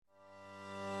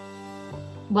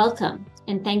Welcome,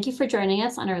 and thank you for joining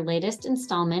us on our latest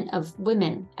installment of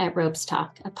Women at RopesTalk,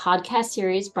 a podcast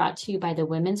series brought to you by the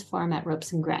Women's Forum at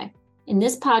Ropes and Gray. In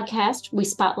this podcast, we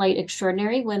spotlight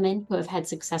extraordinary women who have had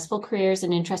successful careers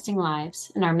and interesting lives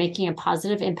and are making a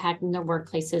positive impact in their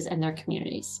workplaces and their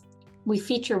communities. We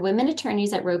feature women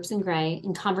attorneys at Ropes and Gray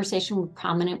in conversation with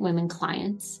prominent women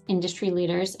clients, industry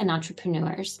leaders, and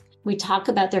entrepreneurs. We talk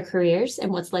about their careers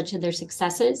and what's led to their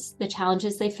successes, the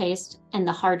challenges they faced, and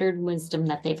the hard-earned wisdom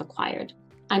that they've acquired.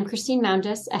 I'm Christine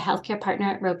Moundas, a healthcare partner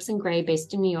at Ropes and Gray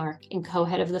based in New York and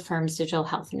co-head of the firm's digital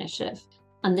health initiative.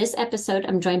 On this episode,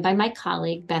 I'm joined by my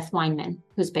colleague, Beth Weinman,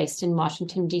 who's based in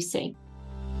Washington, D.C.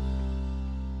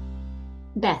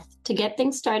 Beth, to get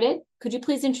things started, could you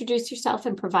please introduce yourself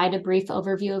and provide a brief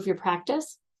overview of your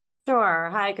practice? Sure.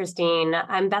 Hi, Christine.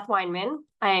 I'm Beth Weinman.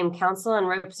 I am counsel in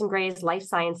Ropes and Gray's Life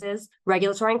Sciences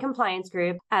Regulatory and Compliance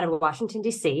Group out of Washington,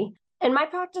 D.C. And my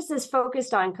practice is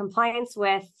focused on compliance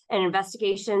with and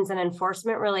investigations and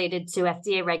enforcement related to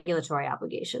FDA regulatory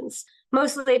obligations,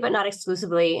 mostly but not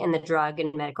exclusively in the drug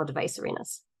and medical device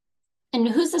arenas. And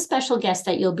who's the special guest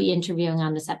that you'll be interviewing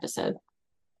on this episode?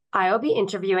 I will be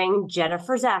interviewing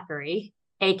Jennifer Zachary,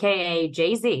 aka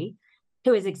Jay-Z,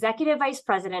 who is Executive Vice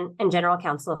President and General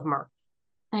Counsel of Merck.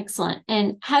 Excellent.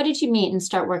 And how did you meet and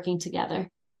start working together?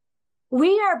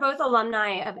 We are both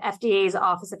alumni of FDA's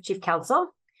Office of Chief Counsel,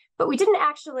 but we didn't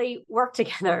actually work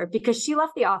together because she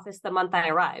left the office the month I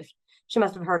arrived. She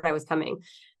must have heard I was coming.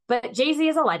 But Jay-Z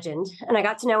is a legend, and I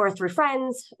got to know her through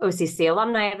friends, OCC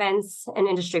alumni events, and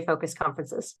industry-focused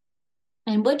conferences.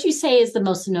 And what do you say is the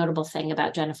most notable thing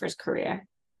about Jennifer's career?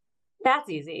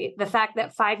 That's easy. The fact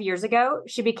that 5 years ago,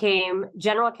 she became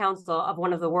general counsel of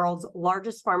one of the world's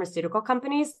largest pharmaceutical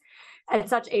companies at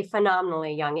such a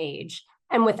phenomenally young age,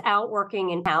 and without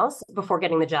working in-house before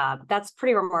getting the job. That's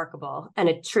pretty remarkable and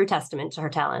a true testament to her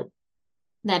talent.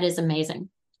 That is amazing.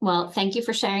 Well, thank you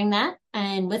for sharing that.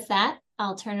 And with that,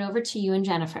 I'll turn it over to you and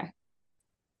Jennifer.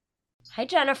 Hi,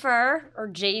 Jennifer, or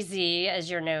Jay-Z,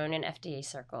 as you're known in FDA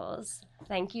circles.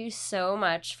 Thank you so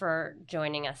much for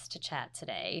joining us to chat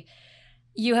today.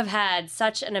 You have had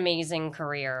such an amazing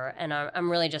career, and I'm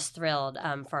really just thrilled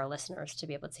for our listeners to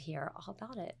be able to hear all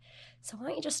about it. So why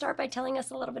don't you just start by telling us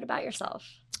a little bit about yourself?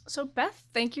 So Beth,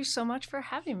 thank you so much for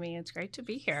having me. It's great to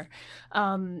be here.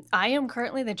 I am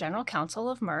currently the General Counsel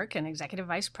of Merck and Executive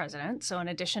Vice President. So in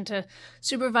addition to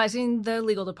supervising the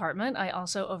legal department, I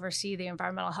also oversee the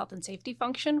environmental health and safety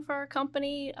function for our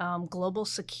company, global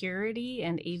security,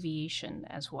 and aviation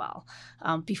as well.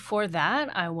 Before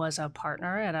that, I was a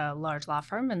partner at a large law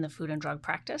firm in the food and drug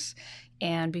practice.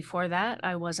 And before that,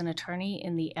 I was an attorney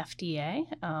in the FDA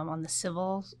on the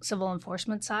civil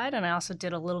enforcement side. And I also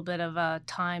did a little bit of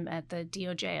time at the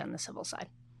DOJ on the civil side.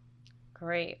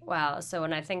 Great. Wow. So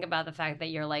when I think about the fact that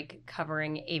you're like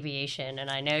covering aviation, and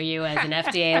I know you as an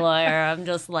FDA lawyer, I'm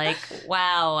just like,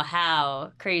 wow,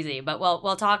 how crazy. But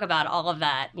we'll talk about all of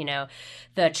that, you know,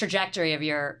 the trajectory of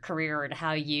your career and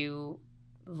how you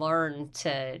learn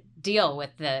to deal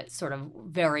with the sort of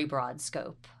very broad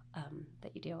scope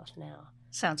that you deal with now.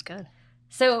 Sounds good.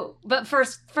 So, but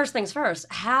first things first,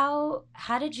 how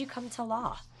did you come to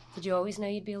law? Did you always know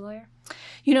you'd be a lawyer?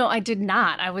 You know, I did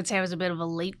not. I would say I was a bit of a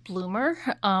late bloomer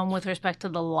with respect to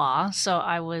the law. So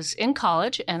I was in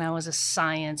college and I was a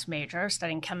science major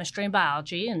studying chemistry and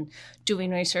biology and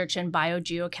doing research in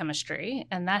biogeochemistry.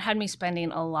 And that had me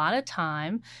spending a lot of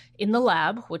time in the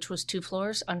lab, which was 2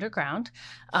 floors underground,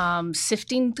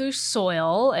 sifting through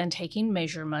soil and taking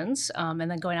measurements and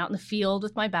then going out in the field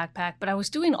with my backpack. But I was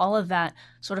doing all of that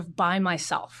sort of by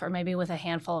myself or maybe with a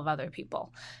handful of other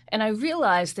people. And I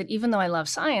realized that even though I love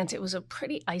science, it was a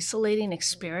pretty isolating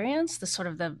experience, the sort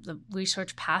of the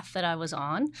research path that I was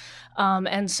on.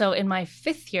 And so in my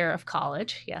 5th year of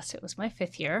college, yes, it was my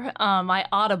 5th year, I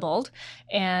audibled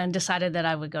and decided that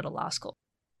I would go to law school.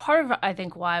 Part of, I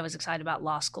think, why I was excited about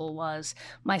law school was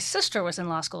my sister was in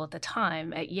law school at the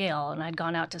time at Yale, and I'd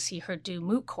gone out to see her do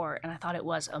moot court, and I thought it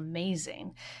was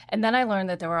amazing. And then I learned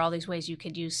that there were all these ways you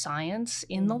could use science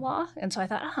in the law. And so I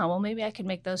thought, well, maybe I could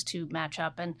make those two match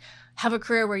up and have a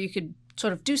career where you could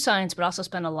sort of do science, but also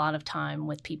spend a lot of time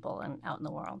with people and out in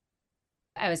the world.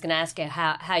 I was going to ask you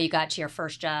how you got to your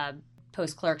first job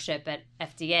post-clerkship at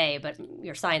FDA, but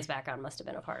your science background must have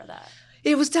been a part of that.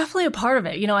 It was definitely a part of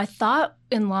it. I thought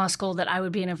in law school that I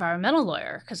would be an environmental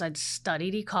lawyer because I'd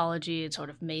studied ecology. It sort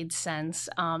of made sense.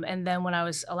 And then when I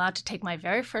was allowed to take my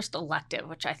very first elective,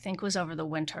 which I think was over the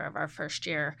winter of our first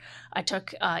year, I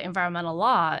took environmental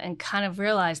law and kind of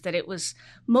realized that it was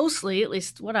mostly, at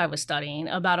least what I was studying,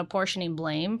 about apportioning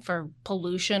blame for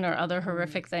pollution or other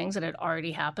horrific things that had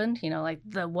already happened. Like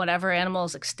the whatever animal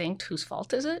is extinct, whose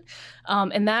fault is it?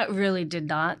 And that really did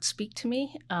not speak to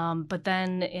me. But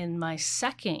then in my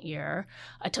second year,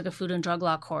 I took a food and drug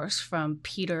law course from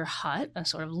Peter Hutt, a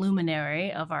sort of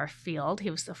luminary of our field. He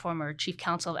was the former chief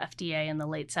counsel of FDA in the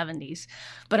late 70s.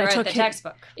 But I took the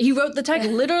textbook. He wrote the text,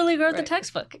 literally wrote Right. the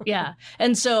textbook. Yeah.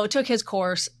 And so took his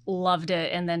course, loved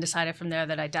it, and then decided from there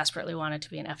that I desperately wanted to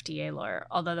be an FDA lawyer,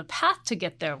 although the path to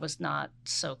get there was not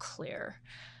so clear.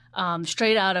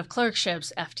 Straight out of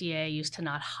clerkships, FDA used to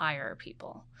not hire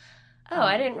people. Oh,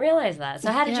 I didn't realize that.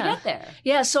 So how did you Yeah. get there?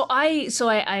 Yeah, so I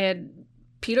had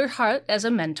Peter Hart as a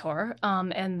mentor,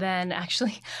 and then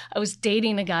actually I was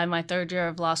dating a guy my third year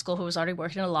of law school who was already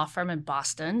working in a law firm in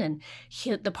Boston, and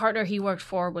the partner he worked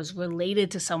for was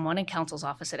related to someone in counsel's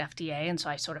office at FDA, and so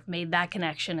I sort of made that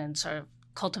connection and sort of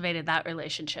cultivated that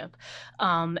relationship.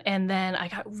 And then I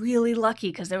got really lucky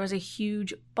because there was a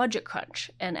huge budget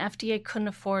crunch, and FDA couldn't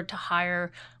afford to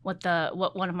hire what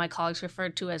one of my colleagues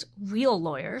referred to as real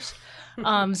lawyers.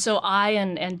 So I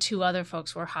and two other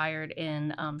folks were hired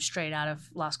in straight out of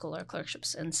law school or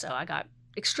clerkships, and so I got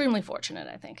extremely fortunate,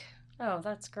 I think. Oh,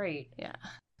 that's great. Yeah.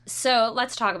 So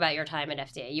let's talk about your time at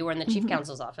FDA. You were in the chief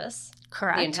counsel's office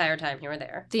Correct. the entire time you were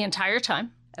there. The entire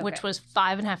time, Okay. which was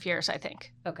 5.5 years, I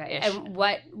think. Okay. Ish. And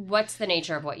what's the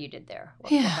nature of what you did there? What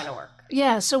kind of work?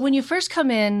 Yeah, so when you first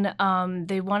come in,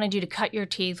 they wanted you to cut your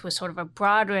teeth with sort of a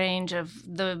broad range of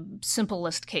the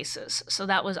simplest cases. So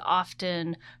that was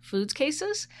often foods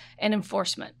cases and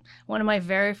enforcement. One of my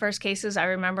very first cases I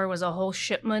remember was a whole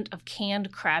shipment of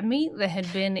canned crab meat that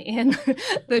had been in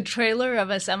the trailer of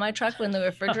a semi-truck when the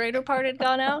refrigerator part had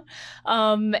gone out.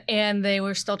 And they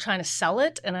were still trying to sell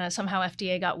it. And somehow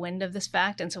FDA got wind of this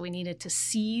fact. And so we needed to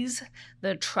seize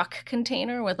the truck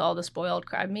container with all the spoiled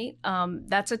crab meat.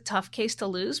 That's a tough case to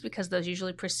lose because those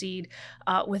usually proceed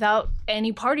without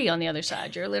any party on the other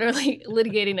side. You're literally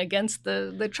litigating against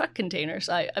the truck container.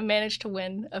 So I managed to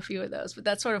win a few of those, but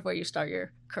that's sort of where you start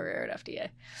your career at FDA.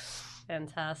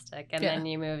 Fantastic. And then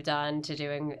you moved on to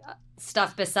doing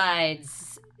stuff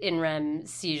besides in rem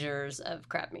seizures of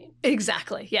crab meat.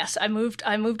 Exactly. Yes, I moved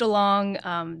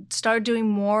along, started doing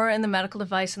more in the medical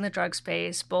device and the drug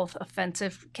space, both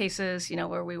offensive cases,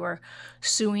 where we were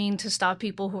suing to stop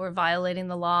people who were violating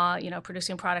the law,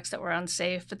 producing products that were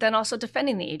unsafe, but then also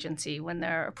defending the agency when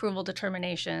their approval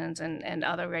determinations and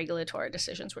other regulatory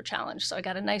decisions were challenged. So I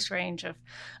got a nice range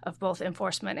of both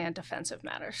enforcement and defensive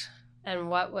matters.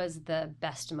 And what was the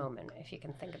best moment, if you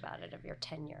can think about it, of your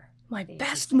tenure? My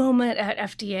best moment at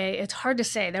FDA, it's hard to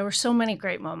say. There were so many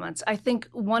great moments. I think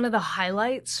one of the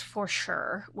highlights for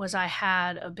sure was I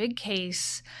had a big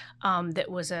case that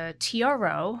was a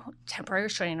TRO, temporary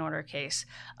restraining order case,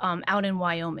 out in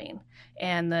Wyoming.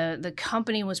 And the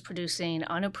company was producing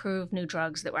unapproved new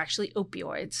drugs that were actually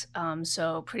opioids.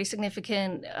 So pretty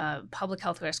significant public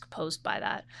health risk posed by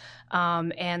that.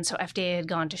 And so FDA had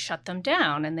gone to shut them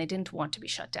down, and they didn't want to be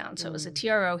shut down. So it was a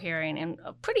TRO hearing in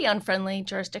a pretty unfriendly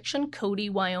jurisdiction, Cody,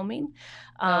 Wyoming.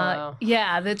 Wow.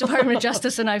 Yeah, the Department of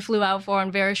Justice and I flew out for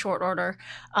in very short order.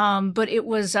 But it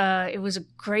was a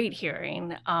great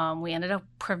hearing. We ended up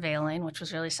prevailing, which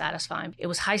was really satisfying. It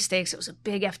was high stakes. It was a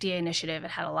big FDA initiative.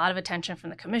 It had a lot of attention from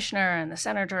the commissioner and the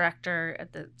center director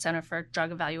at the Center for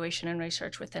Drug Evaluation and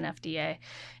Research within FDA.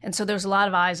 And so there was a lot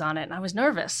of eyes on it, and I was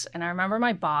nervous. And I remember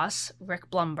my boss,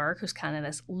 Rick Blumberg, who's kind of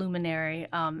this luminary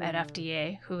at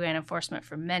FDA, who ran enforcement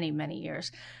for many, many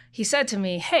years. He said to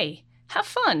me, "Hey, have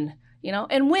fun.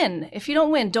 And win. If you don't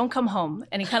win, don't come home."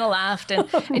 And he kind of laughed,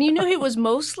 and you knew he was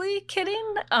mostly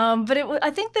kidding. But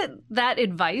I think that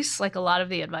advice, like a lot of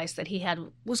the advice that he had,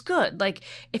 was good. Like,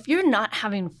 if you're not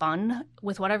having fun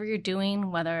with whatever you're doing,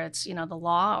 whether it's the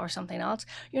law or something else,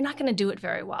 you're not going to do it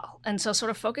very well. And so, sort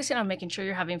of focusing on making sure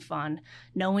you're having fun,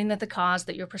 knowing that the cause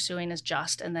that you're pursuing is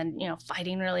just, and then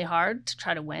fighting really hard to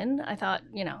try to win. I thought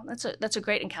that's a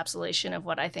great encapsulation of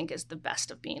what I think is the best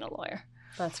of being a lawyer.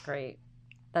 That's great.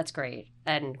 That's great.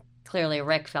 And clearly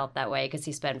Rick felt that way because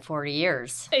he spent 40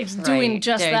 years doing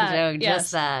just that. Doing yes.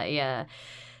 just that, yeah.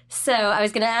 So I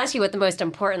was going to ask you what the most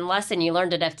important lesson you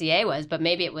learned at FDA was, but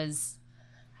maybe it was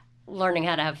learning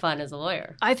how to have fun as a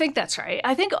lawyer. I think that's right.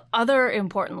 I think other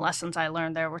important lessons I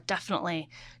learned there were definitely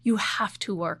you have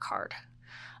to work hard.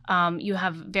 You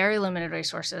have very limited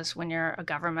resources when you're a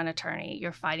government attorney.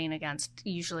 You're fighting against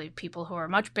usually people who are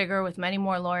much bigger with many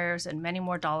more lawyers and many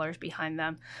more dollars behind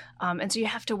them. And so you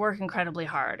have to work incredibly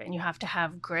hard, and you have to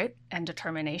have grit and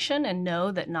determination and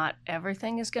know that not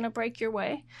everything is going to break your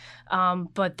way,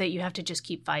 but that you have to just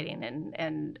keep fighting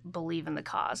and believe in the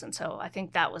cause. And so I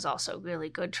think that was also really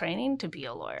good training to be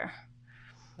a lawyer.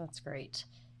 That's great.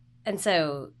 And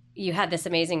so you had this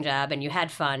amazing job and you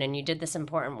had fun and you did this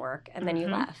important work and then you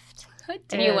left. I did.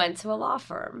 And you went to a law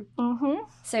firm. Mm-hmm.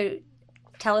 So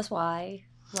tell us why,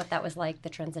 what that was like, the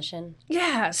transition.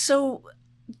 Yeah, so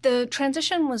the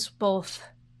transition was both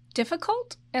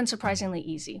difficult and surprisingly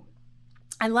easy.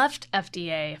 I left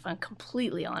FDA, if I'm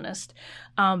completely honest,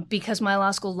 because my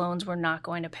law school loans were not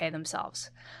going to pay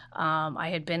themselves. I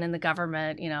had been in the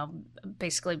government,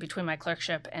 basically between my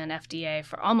clerkship and FDA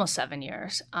for almost 7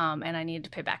 years, and I needed to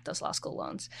pay back those law school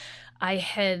loans. I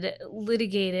had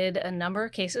litigated a number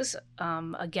of cases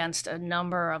against a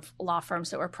number of law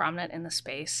firms that were prominent in the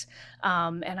space,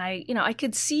 and I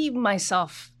could see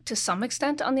myself to some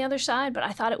extent on the other side, but I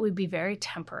thought it would be very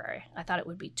temporary. I thought it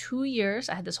would be 2 years.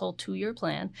 I had this whole 2-year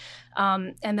plan.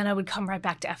 And then I would come right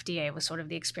back to FDA with sort of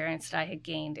the experience that I had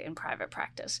gained in private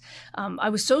practice. I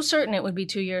was so certain it would be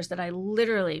 2 years that I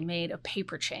literally made a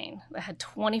paper chain that had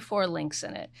 24 links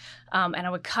in it. And I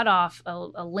would cut off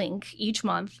a link each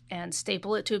month and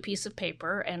staple it to a piece of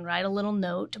paper and write a little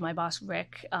note to my boss,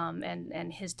 Rick,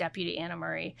 and his deputy, Anna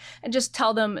Murray, and just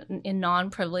tell them in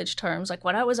non-privileged terms, like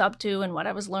what I was up to and what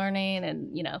I was learning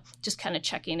and, just kind of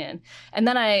checking in. And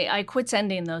then I quit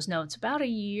sending those notes about a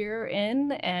year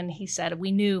in, and he said,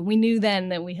 we knew then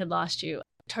that we had lost you.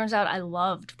 Turns out I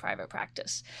loved private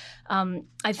practice.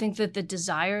 I think that the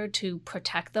desire to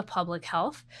protect the public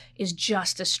health is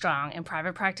just as strong in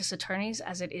private practice attorneys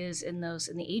as it is in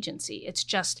the agency. It's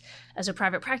just, as a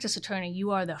private practice attorney,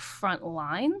 you are the front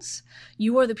lines.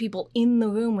 You are the people in the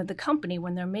room with the company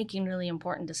when they're making really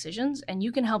important decisions, and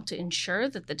you can help to ensure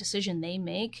that the decision they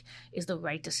make is the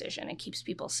right decision and keeps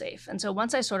people safe. And so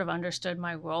once I sort of understood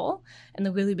my role and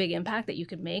the really big impact that you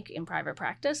could make in private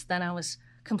practice, then I was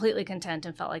completely content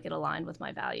and felt like it aligned with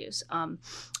my values.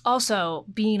 Also,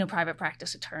 being a private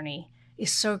practice attorney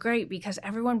is so great because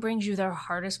everyone brings you their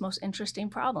hardest, most interesting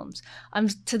problems.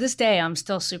 To this day, I'm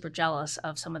still super jealous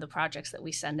of some of the projects that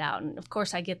we send out. And of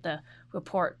course, I get the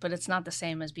report, but it's not the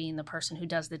same as being the person who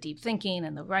does the deep thinking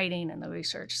and the writing and the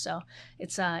research. So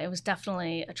it was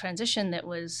definitely a transition that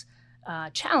was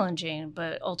challenging,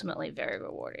 but ultimately very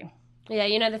rewarding.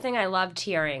 Yeah, the thing I loved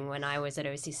hearing when I was at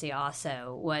OCC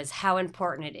also was how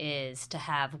important it is to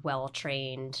have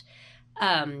well-trained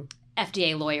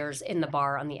FDA lawyers in the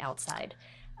bar on the outside.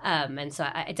 And so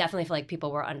I definitely feel like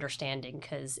people were understanding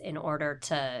because in order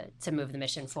to move the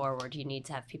mission forward, you need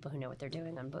to have people who know what they're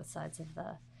doing on both sides of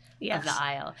the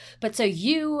aisle. But so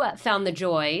you found the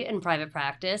joy in private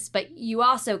practice, but you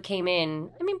also came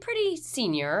in, pretty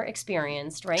senior,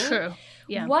 experienced, right? True.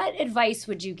 Yeah. What advice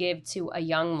would you give to a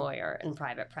young lawyer in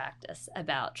private practice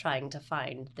about trying to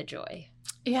find the joy?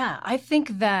 Yeah, I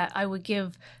think that I would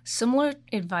give similar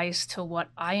advice to what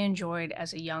I enjoyed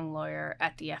as a young lawyer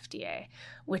at the FDA,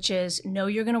 which is know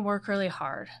you're going to work really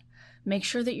hard. Make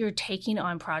sure that you're taking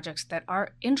on projects that are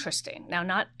interesting. Now,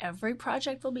 not every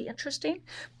project will be interesting,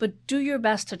 but do your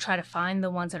best to try to find the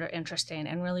ones that are interesting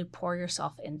and really pour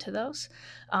yourself into those.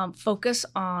 Focus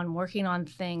on working on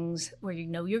things where you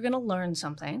know you're going to learn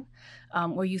something,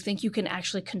 where you think you can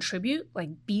actually contribute, like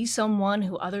be someone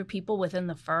who other people within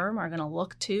the firm are going to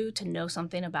look to know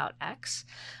something about X.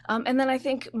 And then I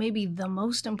think maybe the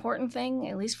most important thing,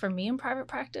 at least for me in private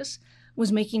practice, was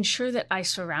making sure that I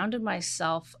surrounded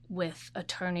myself with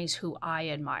attorneys who I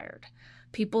admired,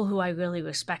 people who I really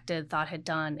respected, thought had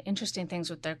done interesting things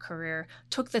with their career,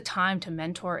 took the time to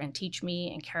mentor and teach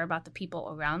me and care about the people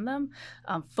around them,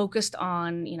 focused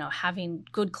on, having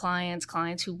good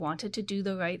clients who wanted to do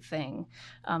the right thing.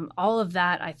 All of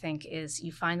that, I think,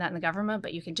 you find that in the government,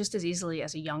 but you can just as easily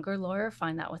as a younger lawyer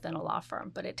find that within a law firm,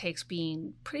 but it takes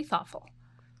being pretty thoughtful.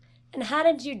 And how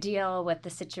did you deal with the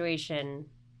situation,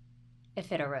 if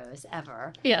it arose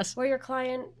ever, yes, where your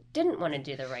client didn't want to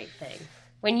do the right thing,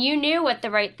 when you knew what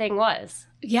the right thing was?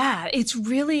 Yeah, it's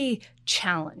really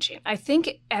challenging. I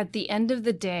think at the end of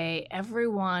the day,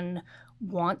 everyone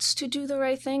wants to do the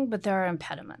right thing, but there are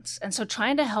impediments. And so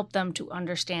trying to help them to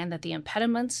understand that the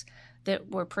impediments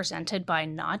that were presented by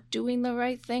not doing the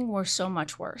right thing were so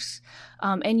much worse.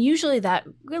 And usually that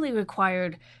really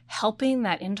required helping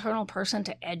that internal person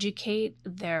to educate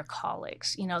their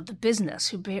colleagues, the business,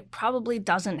 who probably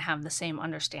doesn't have the same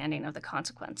understanding of the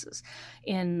consequences.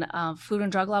 In food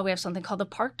and drug law, we have something called the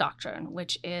Park Doctrine,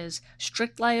 which is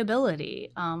strict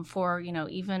liability for,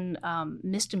 even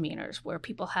misdemeanors where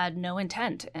people had no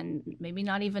intent and maybe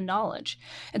not even knowledge.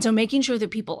 And so making sure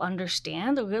that people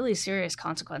understand the really serious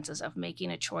consequences of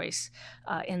making a choice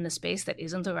in the space that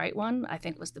isn't the right one, I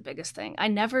think was the biggest thing. I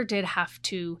never did have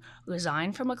to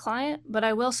resign from a client, but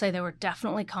I will say there were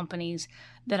definitely companies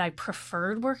that I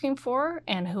preferred working for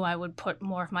and who I would put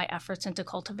more of my efforts into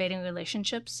cultivating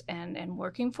relationships and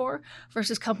working for,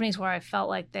 versus companies where I felt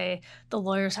like the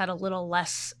lawyers had a little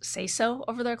less say-so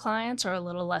over their clients or a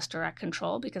little less direct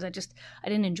control, because I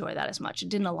didn't enjoy that as much. It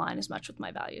didn't align as much with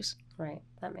my values. Right.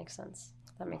 That makes sense.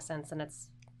 And it's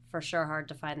for sure hard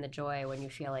to find the joy when you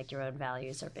feel like your own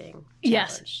values are being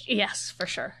challenged. Yes, for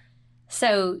sure.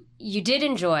 So you did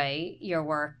enjoy your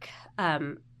work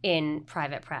in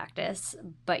private practice,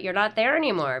 but you're not there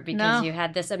anymore because you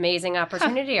had this amazing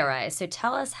opportunity arise. So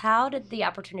tell us, how did the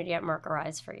opportunity at Merck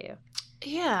arise for you?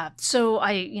 Yeah. So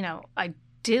I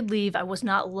did leave. I was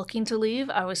not looking to leave.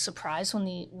 I was surprised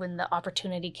when the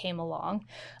opportunity came along.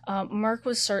 Merck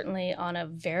was certainly on a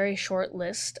very short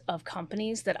list of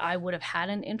companies that I would have had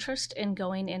an interest in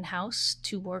going in-house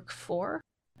to work for.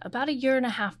 About a year and a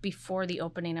half before the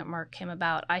opening at Merck came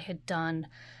about, I had done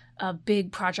a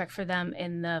big project for them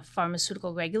in the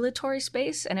pharmaceutical regulatory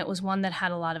space, and it was one that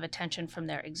had a lot of attention from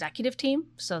their executive team,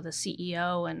 so the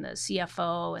CEO and the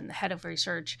CFO and the head of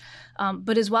research,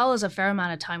 but as well as a fair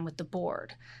amount of time with the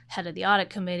board, head of the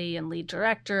audit committee and lead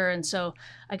director. And so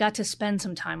I got to spend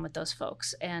some time with those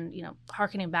folks, and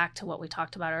hearkening back to what we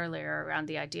talked about earlier around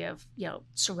the idea of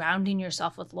surrounding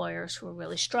yourself with lawyers who are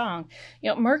really strong.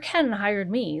 Merck hadn't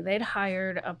hired me. They'd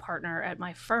hired a partner at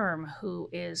my firm who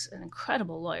is an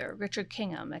incredible lawyer, Richard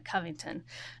Kingham at Covington.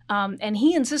 And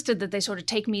he insisted that they sort of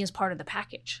take me as part of the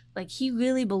package. Like, he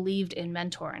really believed in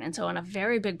mentoring. And so on a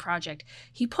very big project,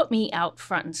 he put me out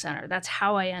front and center. That's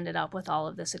how I ended up with all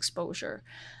of this exposure.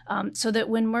 So that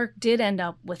when Merck did end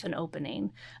up with an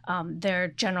opening, their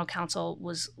general counsel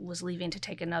was leaving to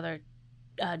take another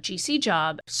GC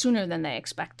job sooner than they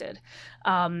expected.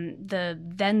 The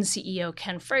then CEO,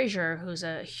 Ken Frazier, who's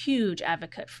a huge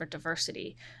advocate for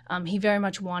diversity, he very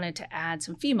much wanted to add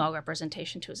some female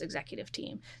representation to his executive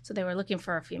team. So they were looking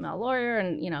for a female lawyer,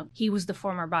 and he was the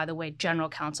former, by the way, general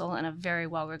counsel and a very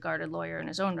well-regarded lawyer in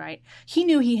his own right. He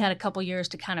knew he had a couple years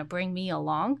to kind of bring me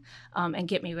along and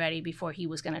get me ready before he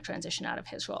was going to transition out of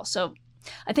his role. So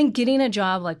I think getting a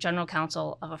job like general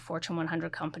counsel of a Fortune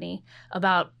 100 company,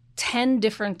 about 10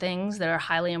 different things that are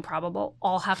highly improbable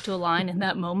all have to align in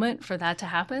that moment for that to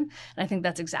happen. And I think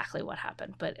that's exactly what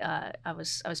happened. But I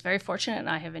was very fortunate, and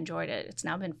I have enjoyed it. It's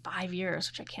now been 5 years,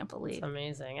 which I can't believe. It's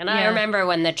amazing. And I remember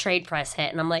when the trade press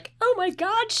hit, and I'm like, oh my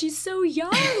God, she's so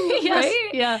young. Yes. Right?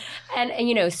 Yeah.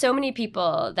 And so many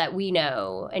people that we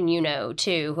know, and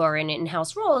too, who are in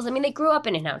in-house roles, I mean, they grew up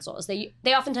in in-house roles. They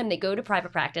oftentimes they go to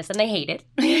private practice and they hate it.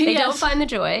 They don't find the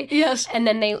joy. Yes. And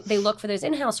then they look for those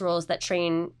in-house roles that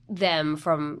train them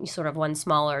from sort of one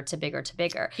smaller to bigger to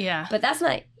bigger. Yeah. But that's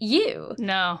not you.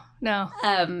 No.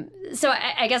 So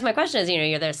I guess my question is,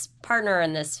 you're this partner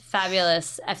in this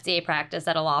fabulous FDA practice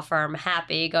at a law firm,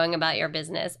 happy, going about your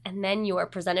business, and then you are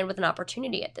presented with an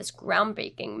opportunity at this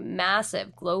groundbreaking,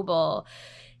 massive, global,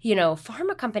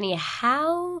 pharma company.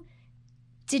 How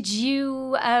did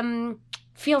you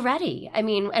feel ready? I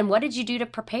mean, and what did you do to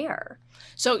prepare?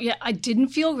 So, I didn't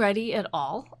feel ready at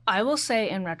all. I will say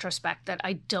in retrospect that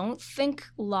I don't think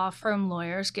law firm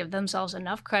lawyers give themselves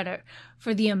enough credit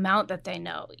for the amount that they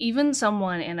know. Even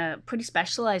someone in a pretty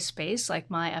specialized space like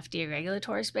my FDA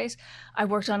regulatory space, I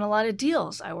worked on a lot of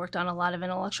deals. I worked on a lot of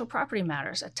intellectual property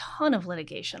matters, a ton of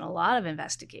litigation, a lot of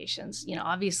investigations,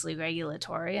 obviously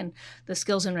regulatory, and the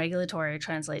skills in regulatory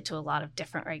translate to a lot of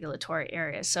different regulatory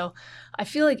areas. So I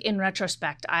feel like in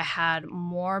retrospect, I had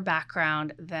more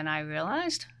background than I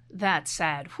realized. That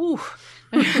said,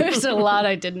 there's a lot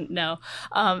I didn't know.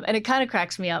 And it kind of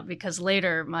cracks me up because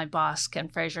later my boss, Ken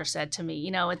Frazier, said to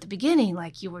me, at the beginning,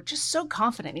 like, you were just so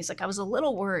confident. He's like, I was a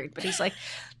little worried, but he's like,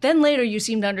 then later you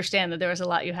seemed to understand that there was a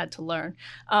lot you had to learn.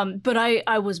 But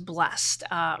I was blessed.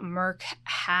 Merck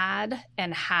had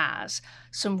and has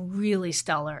some really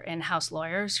stellar in-house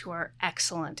lawyers who are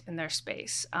excellent in their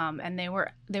space. And they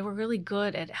were really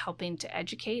good at helping to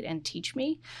educate and teach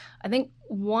me. I think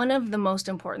one of the most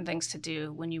important important things to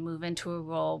do when you move into a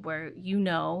role where you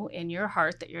know in your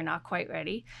heart that you're not quite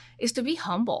ready is to be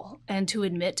humble and to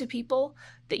admit to people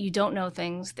that you don't know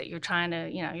things, that you're trying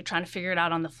to figure it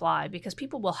out on the fly, because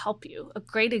people will help you. A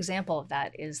great example of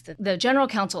that is the general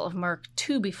counsel of Merck,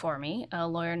 two before me, a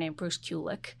lawyer named Bruce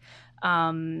Kulick,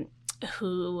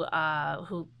 who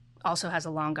also has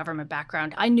a long government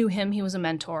background. I knew him. He was a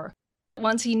mentor.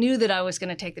 Once he knew that I was going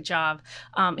to take the job,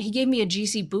 he gave me a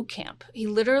GC boot camp. He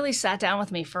literally sat down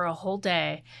with me for a whole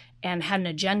day and had an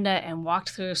agenda and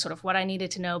walked through sort of what I needed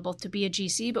to know, both to be a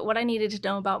GC, but what I needed to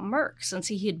know about Merck, since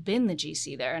he had been the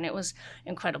GC there. And it was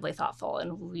incredibly thoughtful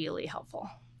and really helpful.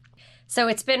 So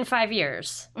it's been 5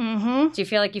 years. Mm-hmm. Do you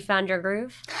feel like you found your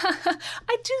groove?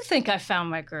 I do think I found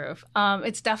my groove.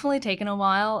 It's definitely taken a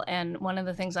while. And one of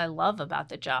the things I love about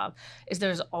the job is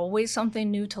there's always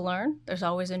something new to learn. There's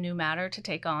always a new matter to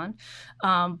take on.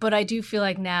 But I do feel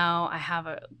like now I have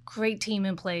a great team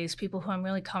in place, people who I'm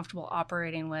really comfortable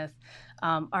operating with.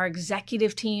 Our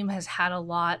executive team has had a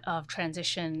lot of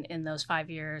transition in those 5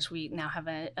 years. We now have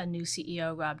a new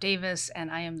CEO, Rob Davis,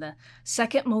 and I am the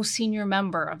second most senior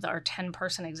member of our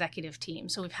 10-person executive team.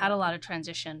 So we've had a lot of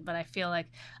transition, but I feel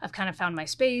like I've kind of found my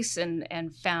space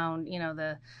and found,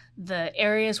 the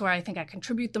areas where I think I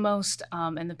contribute the most,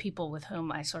 and the people with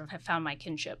whom I sort of have found my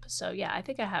kinship. So yeah, I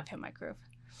think I have hit my groove.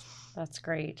 That's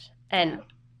great. And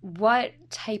what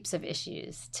types of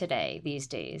issues today, these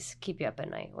days, keep you up at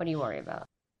night? What do you worry about?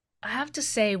 I have to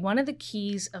say, one of the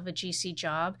keys of a GC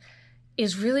job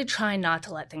is really trying not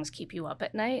to let things keep you up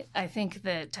at night. I think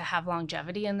that to have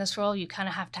longevity in this role, you kind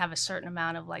of have to have a certain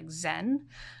amount of zen,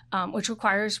 which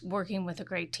requires working with a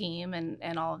great team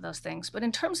and all of those things. But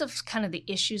in terms of kind of the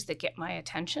issues that get my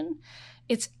attention,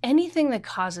 it's anything that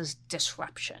causes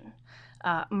disruption.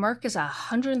 Merck is a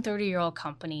 130-year-old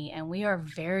company, and we are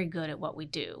very good at what we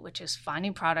do, which is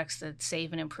finding products that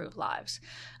save and improve lives.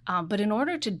 But in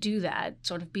order to do that,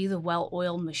 sort of be the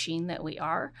well-oiled machine that we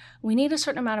are, we need a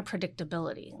certain amount of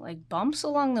predictability. Like bumps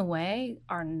along the way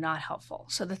are not helpful.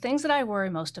 So the things that I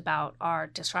worry most about are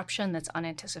disruption that's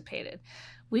unanticipated.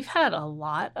 We've had a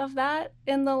lot of that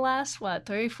in the last, 3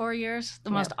 or 4 years? The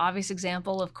most obvious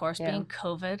example, of course, being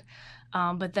COVID.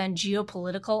 But then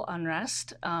geopolitical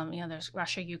unrest, there's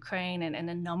Russia, Ukraine, and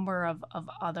a number of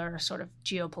other sort of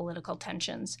geopolitical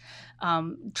tensions.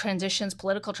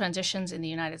 Political transitions in the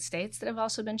United States that have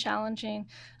also been challenging.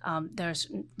 There's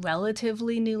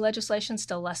relatively new legislation,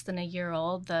 still less than a year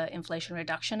old, the Inflation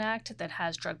Reduction Act, that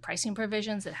has drug pricing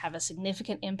provisions that have a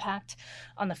significant impact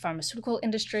on the pharmaceutical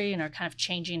industry and are kind of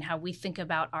changing how we think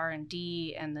about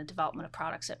R&D and the development of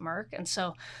products at Merck. And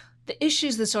so the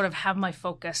issues that sort of have my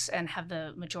focus and have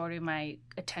the majority of my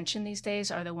attention these days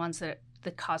are the ones that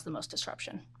cause the most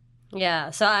disruption.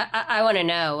 Yeah. So I want to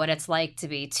know what it's like to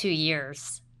be 2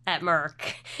 years at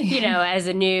Merck, as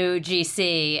a new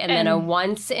GC, and then a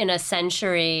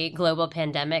once-in-a-century global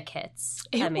pandemic hits.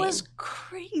 It was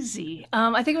crazy.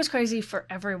 I think it was crazy for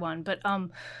everyone, but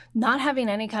not having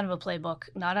any kind of a playbook,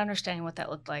 not understanding what that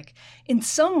looked like. In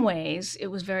some ways, it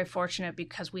was very fortunate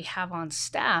because we have on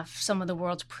staff some of the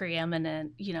world's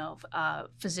preeminent,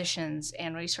 physicians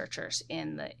and researchers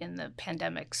in the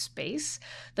pandemic space.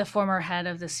 The former head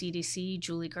of the CDC,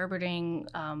 Julie Gerberding,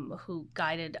 who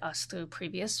guided us through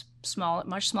previous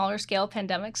much smaller scale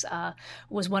pandemics,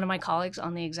 was one of my colleagues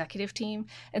on the executive team.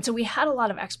 And so we had a lot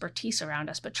of expertise around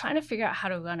us, but trying to figure out how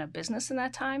to run a business in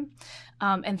that time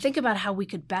and think about how we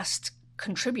could best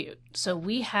contribute. So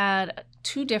we had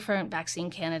 2 different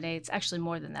vaccine candidates, actually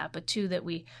more than that, but 2 that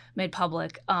we made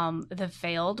public that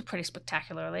failed pretty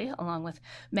spectacularly, along with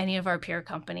many of our peer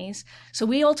companies. So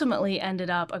we ultimately ended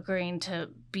up agreeing to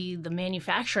be the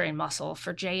manufacturing muscle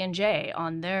for J&J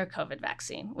on their COVID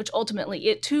vaccine, which ultimately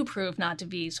it too proved not to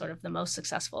be sort of the most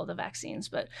successful of the vaccines.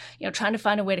 But trying to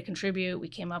find a way to contribute, we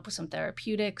came up with some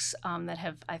therapeutics that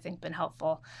have, I think, been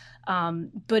helpful.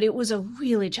 But it was a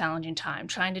really challenging time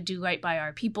trying to do right by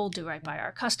our people, do right by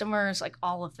our customers, like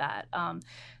all of that.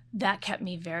 That kept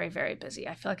me very, very busy.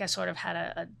 I feel like I sort of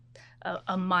had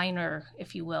a minor,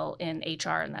 if you will, in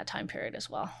HR in that time period as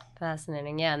well.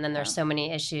 Fascinating. Yeah. And then there's so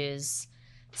many issues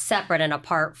separate and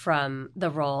apart from the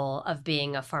role of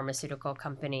being a pharmaceutical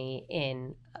company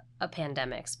in a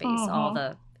pandemic space, all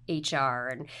the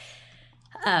HR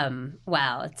and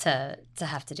wow, to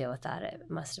have to deal with that, it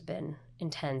must have been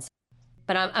intense.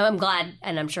 But I'm glad,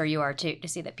 and I'm sure you are too, to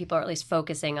see that people are at least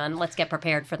focusing on let's get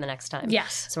prepared for the next time.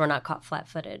 Yes. So we're not caught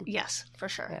flat-footed. Yes, for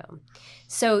sure. Yeah.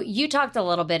 So you talked a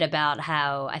little bit about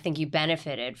how I think you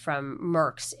benefited from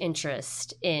Merck's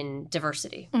interest in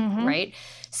diversity, right?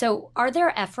 So are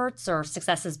there efforts or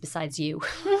successes besides you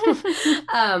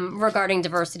regarding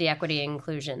diversity, equity, and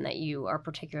inclusion that you are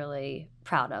particularly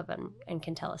proud of and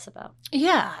can tell us about?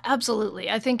 Yeah, absolutely.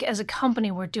 I think as a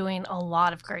company, we're doing a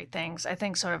lot of great things. I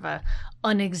think sort of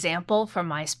an example from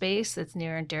my space that's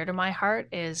near and dear to my heart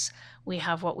is we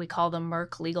have what we call the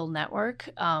Merck Legal Network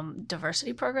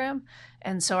diversity program.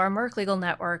 And so our Merck Legal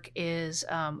Network is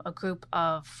a group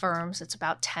of firms, it's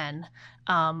about 10,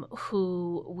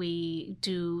 who we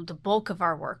do the bulk of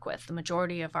our work with. The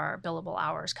majority of our billable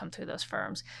hours come through those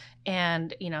firms.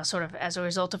 And, sort of as a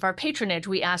result of our patronage,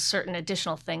 we ask certain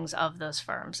additional things of those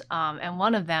firms. And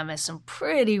one of them is some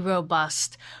pretty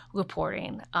robust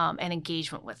reporting and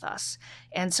engagement with us.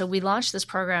 And so we launched this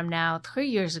program now 3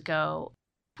 years ago.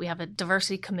 We have a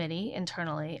diversity committee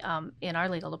internally in our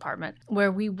legal department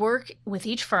where we work with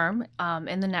each firm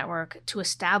in the network to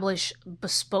establish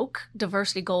bespoke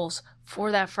diversity goals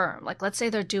for that firm. Like, let's say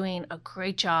they're doing a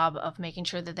great job of making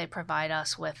sure that they provide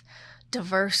us with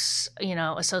diverse,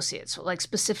 associates, like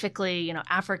specifically,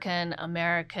 African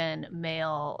American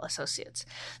male associates.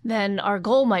 Then our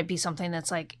goal might be something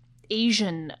that's like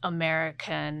Asian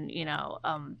American,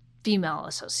 female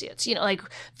associates, like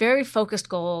very focused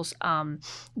goals,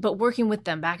 but working with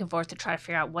them back and forth to try to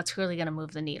figure out what's really going to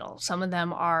move the needle. Some of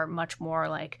them are much more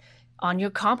like on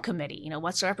your comp committee,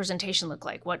 what's the representation look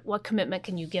like? What commitment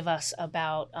can you give us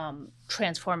about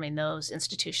transforming those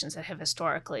institutions that have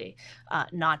historically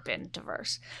not been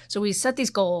diverse? So we set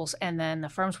these goals and then the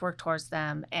firms work towards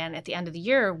them. And at the end of the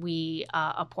year, we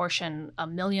apportion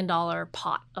 $1 million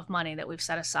pot of money that we've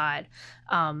set aside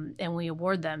and we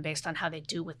award them based on how they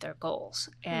do with their goals.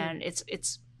 And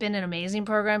it's been an amazing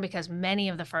program because many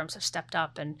of the firms have stepped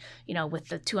up and, with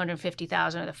the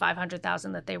 $250,000 or the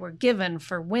 $500,000 that they were given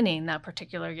for winning that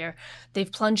particular year,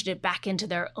 they've plunged it back into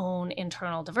their own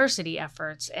internal diversity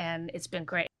efforts. And it's been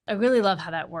great. I really love how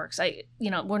that works.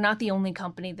 We're not the only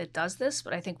company that does this,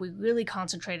 but I think we really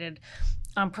concentrated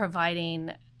on providing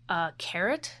a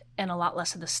carrot and a lot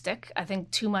less of the stick. I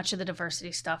think too much of the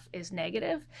diversity stuff is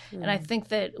negative. And I think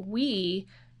that we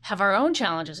have our own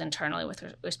challenges internally with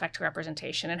respect to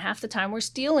representation. And half the time we're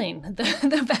stealing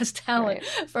the best talent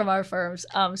from our firms.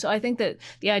 So I think that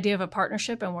the idea of a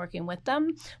partnership and working with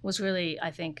them was really,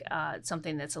 I think,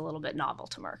 something that's a little bit novel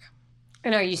to Merck.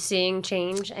 And are you seeing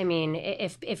change? I mean,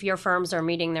 if your firms are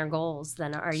meeting their goals,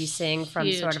 then are you seeing from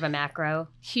Huge. Sort of a macro?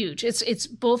 Huge. It's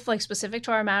both like specific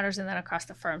to our matters and then across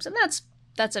the firms. And that's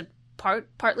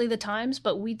partly the times,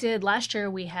 but we did last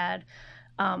year we had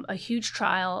a huge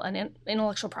trial, an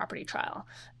intellectual property trial.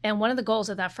 And one of the goals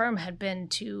of that firm had been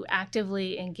to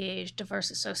actively engage diverse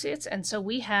associates. And so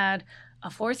we had a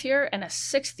 4th year and a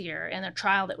 6th year in a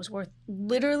trial that was worth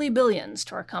literally billions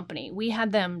to our company. We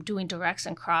had them doing directs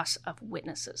and cross of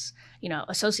witnesses,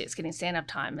 associates getting stand-up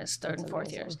time as 3rd and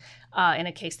 4th years in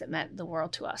a case that meant the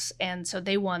world to us. And so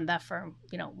they won, that firm,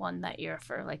 won that year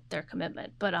for like their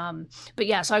commitment. But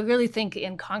yeah, so I really think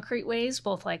in concrete ways,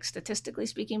 both like statistically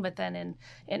speaking, but then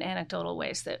in anecdotal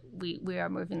ways that we are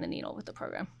moving the needle with the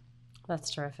program.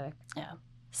 That's terrific. Yeah.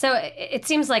 So it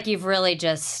seems like you've really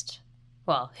just,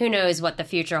 well, who knows what the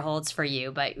future holds for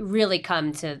you, but really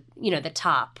come to, the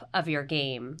top of your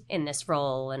game in this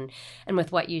role and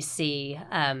with what you see.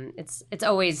 It's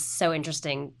always so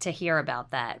interesting to hear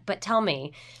about that. But tell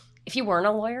me, if you weren't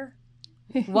a lawyer,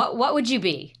 what would you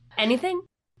be? Anything?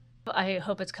 I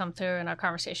hope it's come through in our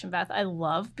conversation, Beth. I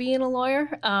love being a lawyer,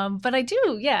 but I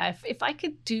do, yeah. If I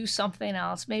could do something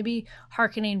else, maybe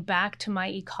hearkening back to my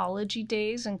ecology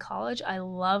days in college, I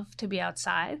love to be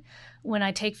outside. When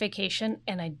I take vacation,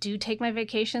 and I do take my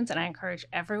vacations, and I encourage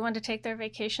everyone to take their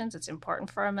vacations, it's important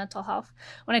for our mental health.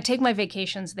 When I take my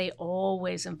vacations, they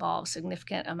always involve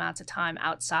significant amounts of time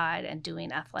outside and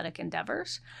doing athletic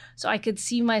endeavors. So I could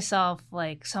see myself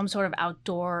like some sort of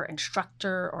outdoor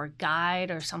instructor or guide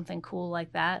or something cool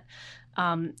like that.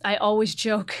 I always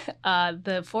joke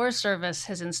the Forest Service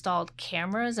has installed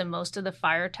cameras in most of the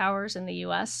fire towers in the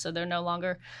U.S., so they're no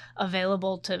longer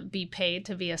available to be paid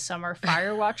to be a summer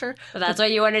fire watcher. Well, that's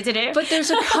what you wanted to do? But there's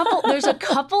a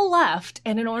couple left,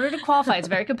 and in order to qualify, it's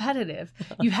very competitive.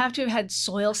 You have to have had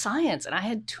soil science, and I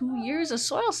had 2 years of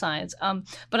soil science.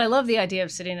 But I love the idea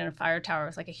of sitting in a fire tower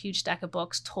with like a huge stack of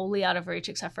books, totally out of reach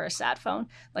except for a sat phone,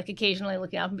 like occasionally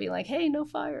looking up and being like, hey, no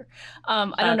fire. I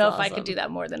don't know if I could do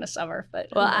that more than a summer. But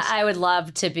well, I would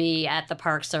love to be at the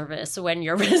Park Service when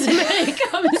your resume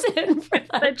comes in for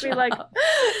that I'd be job. like,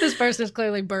 this person's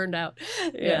clearly burned out.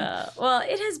 Yeah. Well,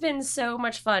 it has been so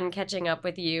much fun catching up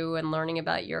with you and learning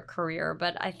about your career,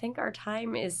 but I think our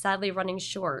time is sadly running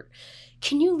short.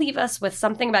 Can you leave us with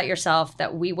something about yourself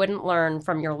that we wouldn't learn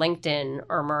from your LinkedIn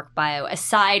or Merck bio,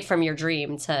 aside from your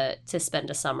dream to spend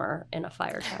a summer in a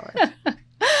fire tower?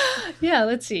 Yeah,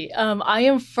 let's see. I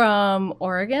am from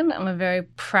Oregon. I'm a very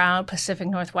proud Pacific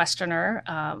Northwesterner.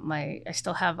 I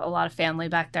still have a lot of family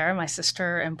back there. My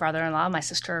sister and brother-in-law. My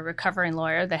sister, a recovering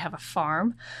lawyer. They have a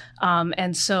farm,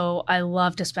 and so I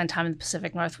love to spend time in the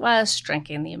Pacific Northwest,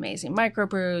 drinking the amazing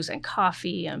microbrews and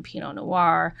coffee and Pinot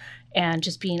Noir, and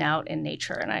just being out in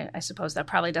nature. And I suppose that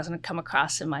probably doesn't come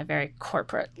across in my very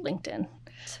corporate LinkedIn.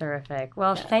 Terrific.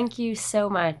 Well, thank you so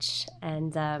much,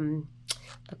 and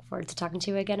look forward to talking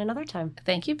to you again another time.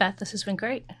 Thank you, Beth. This has been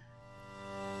great.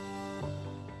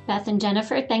 Beth and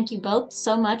Jennifer, thank you both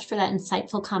so much for that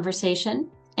insightful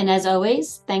conversation. And as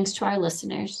always, thanks to our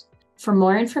listeners. For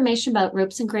more information about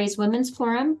Ropes and Gray's Women's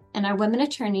Forum and our women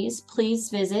attorneys, please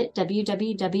visit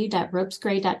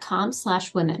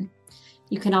www.ropesgray.com/women.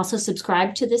 You can also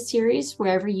subscribe to this series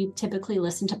wherever you typically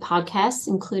listen to podcasts,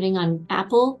 including on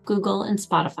Apple, Google, and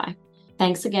Spotify.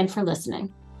 Thanks again for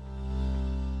listening.